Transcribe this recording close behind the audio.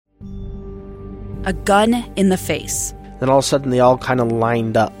a gun in the face. Then all of a sudden, they all kind of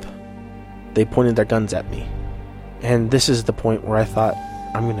lined up. They pointed their guns at me. And this is the point where I thought,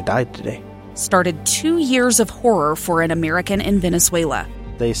 I'm going to die today. Started 2 years of horror for an American in Venezuela.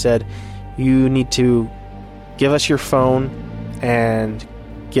 They said, you need to give us your phone and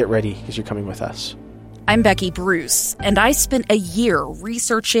get ready because you're coming with us. I'm Becky Bruce, and I spent a year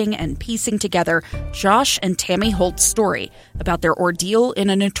researching and piecing together Josh and Tammy Holt's story about their ordeal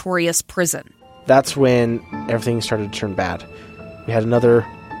in a notorious prison. That's when everything started to turn bad. We had another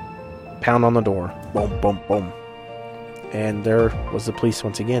pound on the door. Boom, boom, boom. And there was the police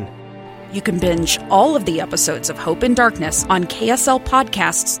once again. You can binge all of the episodes of Hope in Darkness on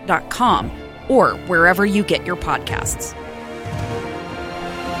KSLpodcasts.com or wherever you get your podcasts.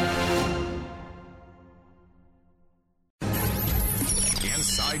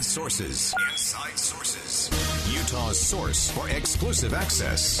 Inside Sources. Inside Sources. Utah's source for exclusive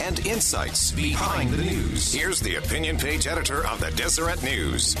access and insights behind the news. Here's the opinion page editor of the Deseret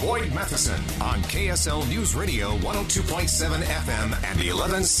News, Boyd Matheson, on KSL News Radio 102.7 FM and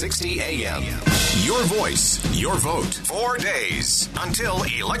 1160 AM. Your voice, your vote. 4 days until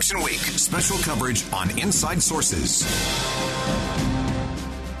election week. Special coverage on Inside Sources.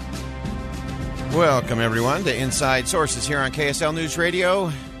 Welcome, everyone, to Inside Sources here on KSL News Radio.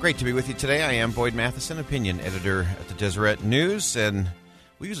 Great to be with you today. I am Boyd Matheson, opinion editor at the Deseret News, and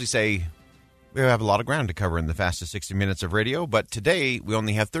we usually say we have a lot of ground to cover in the fastest 60 minutes of radio, but today we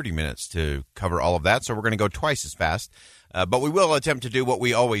only have 30 minutes to cover all of that, so we're going to go twice as fast. But we will attempt to do what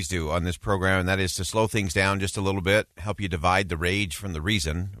we always do on this program, and that is to slow things down just a little bit, help you divide the rage from the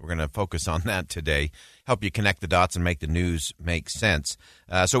reason. We're going to focus on that today, help you connect the dots and make the news make sense.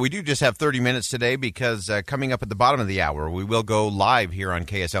 So we do just have 30 minutes today because coming up at the bottom of the hour, we will go live here on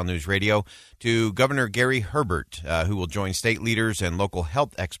KSL News Radio to Governor Gary Herbert, who will join state leaders and local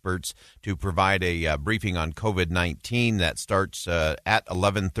health experts to provide a briefing on COVID-19 that starts at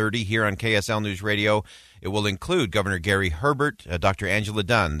 11:30 here on KSL News Radio. It will include Governor Gary Herbert, Dr. Angela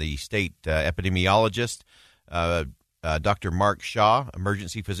Dunn, the state epidemiologist, Dr. Mark Shaw,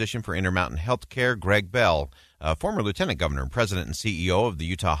 emergency physician for Intermountain Healthcare, Greg Bell, former lieutenant governor, president and CEO of the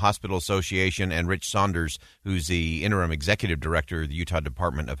Utah Hospital Association, and Rich Saunders, who's the interim executive director of the Utah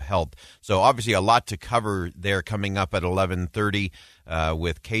Department of Health. So obviously a lot to cover there coming up at 11:30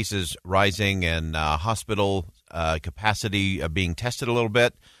 with cases rising and hospital capacity being tested a little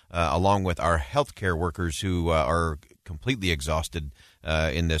bit, along with our healthcare workers who are completely exhausted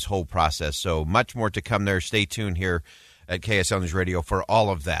in this whole process. So much more to come there. Stay tuned here at KSL News Radio for all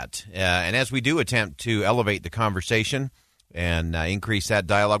of that. And as we do attempt to elevate the conversation and increase that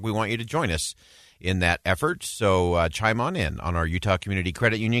dialogue, we want you to join us in that effort. So chime on in on our Utah Community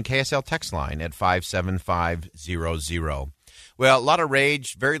Credit Union KSL text line at 57500. Well, a lot of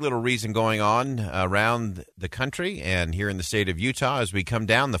rage, very little reason going on around the country and here in the state of Utah as we come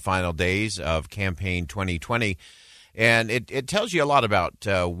down the final days of campaign 2020. And it tells you a lot about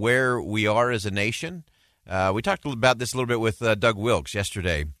where we are as a nation. We talked about this a little bit with Doug Wilkes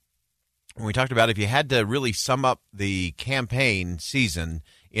yesterday. When we talked about if you had to really sum up the campaign season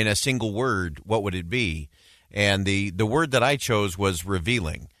in a single word, what would it be? And the word that I chose was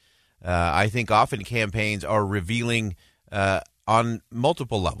revealing. I think often campaigns are revealing on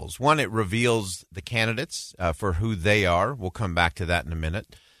multiple levels. One, it reveals the candidates for who they are. We'll come back to that in a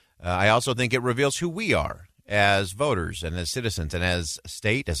minute. I also think it reveals who we are as voters and as citizens and as a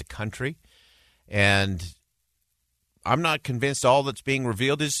state, as a country. And I'm not convinced all that's being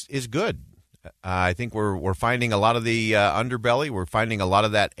revealed is good. I think we're finding a lot of the underbelly. We're finding a lot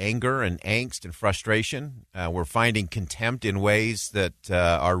of that anger and angst and frustration. We're finding contempt in ways that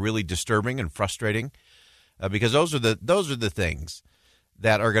are really disturbing and frustrating. Because those are the things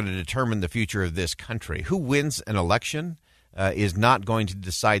that are going to determine the future of this country. Who wins an election is not going to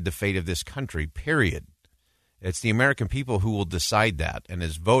decide the fate of this country, period. It's the American people who will decide that. And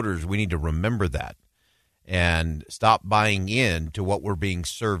as voters, we need to remember that and stop buying in to what we're being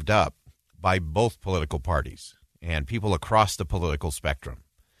served up by both political parties and people across the political spectrum.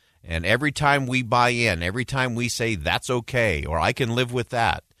 And every time we buy in, every time we say that's okay or I can live with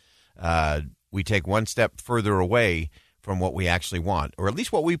that, we take one step further away from what we actually want, or at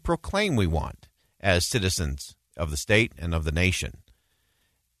least what we proclaim we want as citizens of the state and of the nation.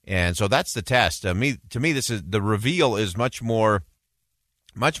 And so that's the test. To me, this is the reveal is much more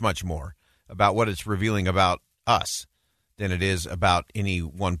about what it's revealing about us than it is about any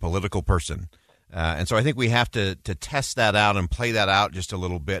one political person. And so I think we have to test that out and play that out just a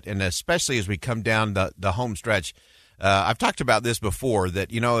little bit, and especially as we come down the home stretch. I've talked about this before, that,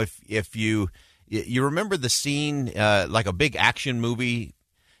 if you remember the scene, like a big action movie,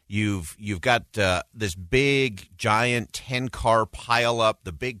 You've got this big, giant 10-car pileup,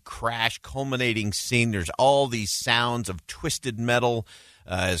 the big crash culminating scene. There's all these sounds of twisted metal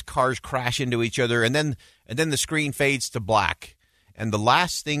as cars crash into each other, and then the screen fades to black. And the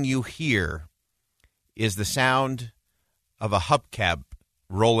last thing you hear is the sound of a hubcap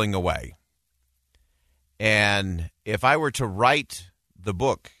rolling away. And if I were to write the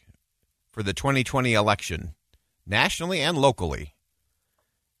book for the 2020 election, nationally and locally,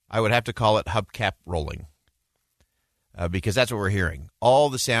 I would have to call it Hubcap Rolling, because that's what we're hearing. All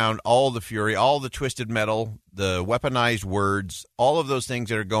the sound, all the fury, all the twisted metal, the weaponized words, all of those things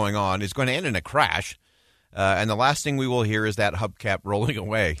that are going on is going to end in a crash. And the last thing we will hear is that hubcap rolling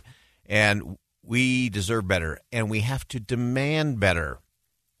away. And we deserve better, and we have to demand better.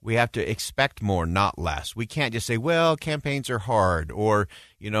 We have to expect more, not less. We can't just say, well, campaigns are hard, or,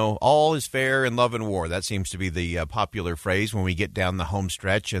 all is fair in love and war. That seems to be the popular phrase when we get down the home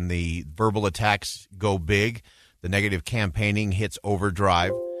stretch and the verbal attacks go big. The negative campaigning hits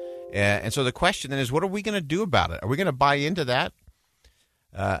overdrive. And so the question then is, what are we going to do about it? Are we going to buy into that?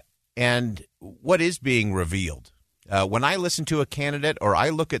 And what is being revealed? When I listen to a candidate, or I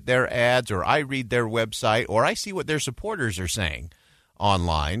look at their ads, or I read their website, or I see what their supporters are saying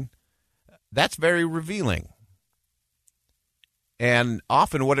online, that's very revealing. And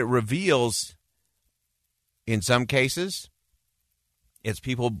often what it reveals, in some cases, it's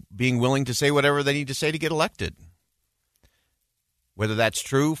people being willing to say whatever they need to say to get elected. Whether that's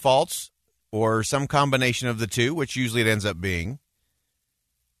true, false, or some combination of the two, which usually it ends up being.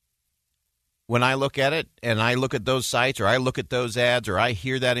 When I look at it, and I look at those sites, or I look at those ads, or I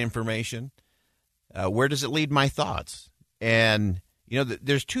hear that information, where does it lead my thoughts? And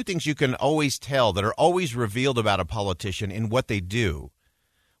there's two things you can always tell that are always revealed about a politician in what they do.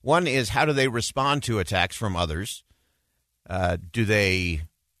 One is, how do they respond to attacks from others? Do they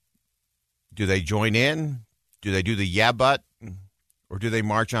join in? Do they do the yeah but? Or do they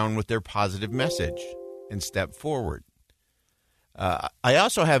march on with their positive message and step forward? I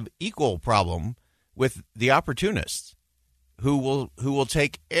also have equal problem with the opportunists who will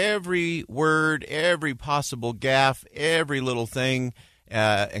take every word, every possible gaffe, every little thing,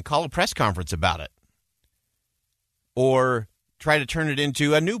 and call a press conference about it, or try to turn it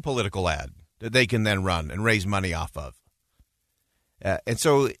into a new political ad that they can then run and raise money off of. And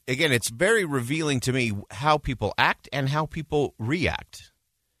so, again, it's very revealing to me how people act and how people react.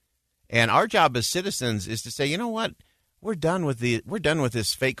 And our job as citizens is to say, you know what? We're done with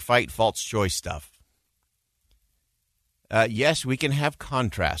this fake fight, false choice stuff. Yes, we can have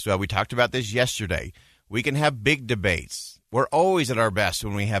contrast. Well, we talked about this yesterday. We can have big debates. We're always at our best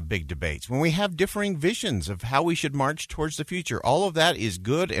when we have big debates, when we have differing visions of how we should march towards the future. All of that is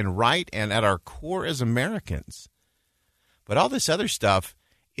good and right and at our core as Americans. But all this other stuff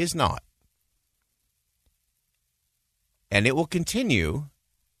is not. And it will continue.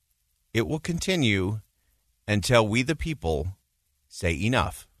 It will continue until we, the people, say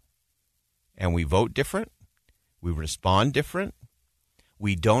enough. And we vote different. We respond different.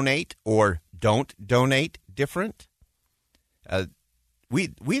 We donate or don't donate different. We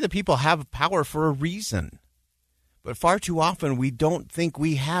the people have power for a reason. But far too often we don't think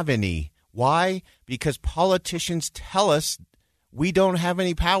we have any. Why? Because politicians tell us we don't have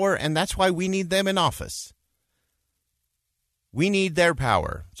any power, and that's why we need them in office. We need their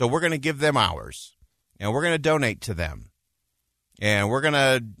power, so we're going to give them ours, and we're going to donate to them, and we're going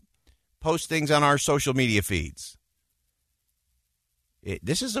to post things on our social media feeds.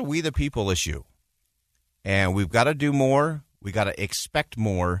 This is a we the people issue, and we've got to do more. We got to expect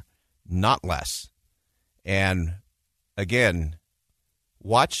more, not less. And again,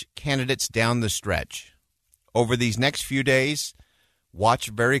 watch candidates down the stretch. Over these next few days, watch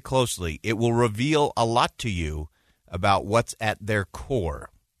very closely. It will reveal a lot to you about what's at their core.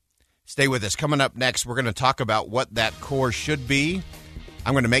 Stay with us. Coming up next, we're going to talk about what that core should be.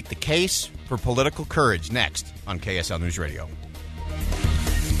 I'm going to make the case for political courage next on KSL News Radio.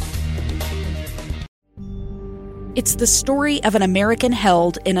 It's the story of an American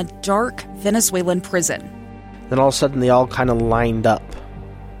held in a dark Venezuelan prison. Then all of a sudden, they all kind of lined up.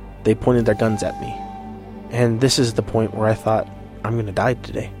 They pointed their guns at me. And this is the point where I thought, I'm going to die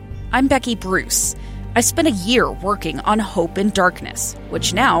today. I'm Becky Bruce. I spent a year working on Hope in Darkness,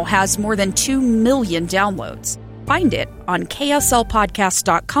 which now has more than 2 million downloads. Find it on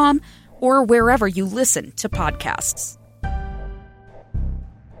kslpodcast.com or wherever you listen to podcasts.